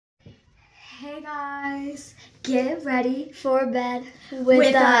Hey guys, get ready for bed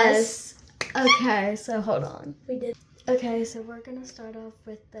with us. Okay, so hold on. We did. Okay, so we're gonna start off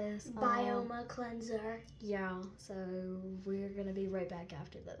with this Bioma cleanser. Yeah, so we're gonna be right back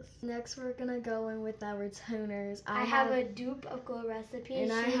after this. Next, we're gonna go in with our toners. I have a dupe of Glow recipe,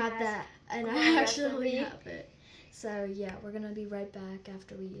 and I have that, and I actually have it. So yeah, we're gonna be right back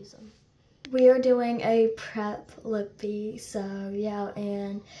after we use them. We are doing a prep lippy, so yeah,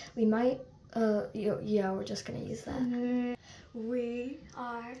 and we might, yeah, we're just gonna use that. Mm-hmm. We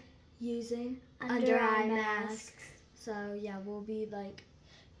are using under eye masks. So yeah, we'll be like,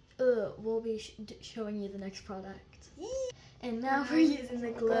 showing you the next product. And now we're using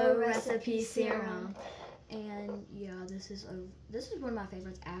the Glow Recipe Serum. And yeah, this is one of my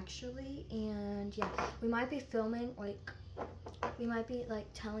favorites actually. And yeah, we might be filming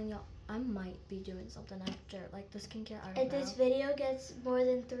telling y'all. I might be doing something after like the skincare. I don't know. If this video gets more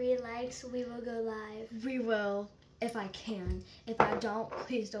than 3 likes, we will go live. We will. If I can. If I don't,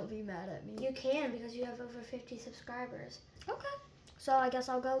 please don't be mad at me. You can, because you have over 50 subscribers. Okay. So I guess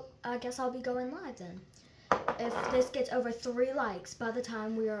I'll be going live then. If this gets over 3 likes by the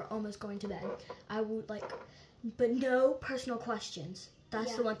time we are almost going to bed, I would but no personal questions.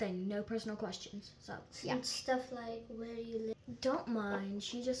 That's the one thing. No personal questions. So yeah. And stuff like, where do you live? Don't mind.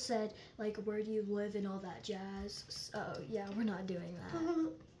 She just said like, where do you live and all that jazz. So yeah, we're not doing that.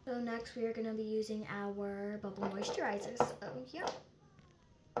 So next we are going to be using our bubble moisturizers. So yeah.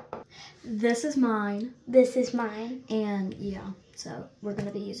 This is mine. This is mine. And yeah, so we're going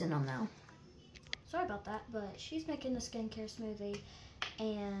to be using them now. Sorry about that, but she's making a skincare smoothie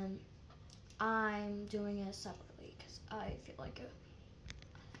and I'm doing it separately because I feel like it.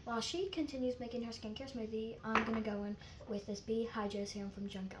 While she continues making her skincare smoothie, I'm going to go in with this Bee Hydro Serum from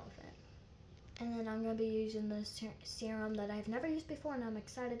Junk Elephant. And then I'm going to be using this serum that I've never used before, and I'm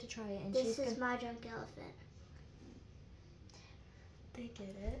excited to try it. And this is my Junk Elephant. They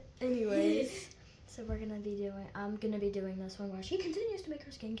get it. Anyways, so I'm going to be doing this one where she continues to make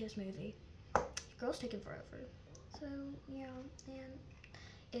her skincare smoothie. Girl's taking forever. So, yeah, and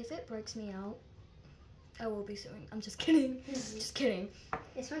if it breaks me out, I will be suing. I'm just kidding. Just kidding.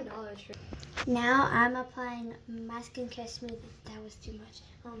 It's from Dollar Tree. Now I'm applying my skincare smoothie. That was too much.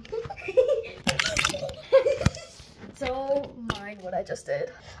 Don't mind what I just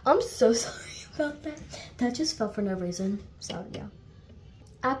did. I'm so sorry about that. That just fell for no reason. So yeah.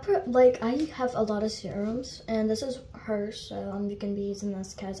 I have a lot of serums, and this is hers, so I'm gonna be using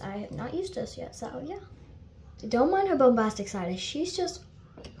this because I have not used this yet. So yeah. Don't mind her bombastic side.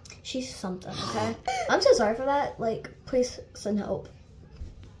 She's something, okay? I'm so sorry for that. Like, please send help.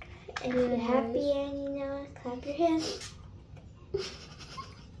 If you're happy and you know, clap your hands.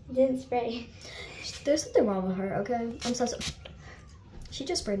 Didn't spray. There's something wrong with her, okay? I'm so sorry. She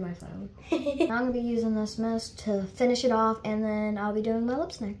just sprayed my phone. Now I'm gonna be using this mist to finish it off, and then I'll be doing my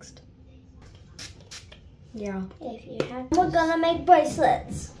lips next. Yeah. If you have, we're gonna make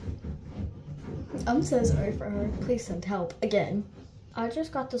bracelets. I'm so sorry for her. Please send help again. I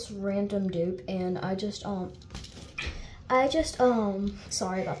just got this random dupe, and I just sorry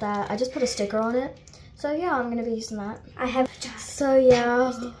about that. I just put a sticker on it. So yeah, I'm gonna be using that. So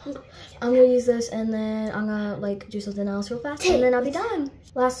yeah, I'm gonna use this, and then I'm gonna like do something else real fast, and then I'll be done.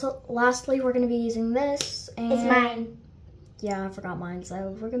 Lastly, we're gonna be using this, and it's mine. Yeah, I forgot mine,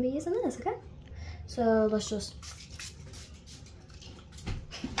 so we're gonna be using this, okay? So let's just.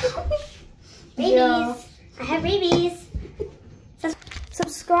 Babies. Yeah. I have babies.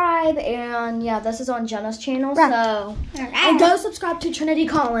 Subscribe, and yeah, this is on Jenna's channel, Right. so and go subscribe to Trinity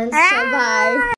Collins. So bye.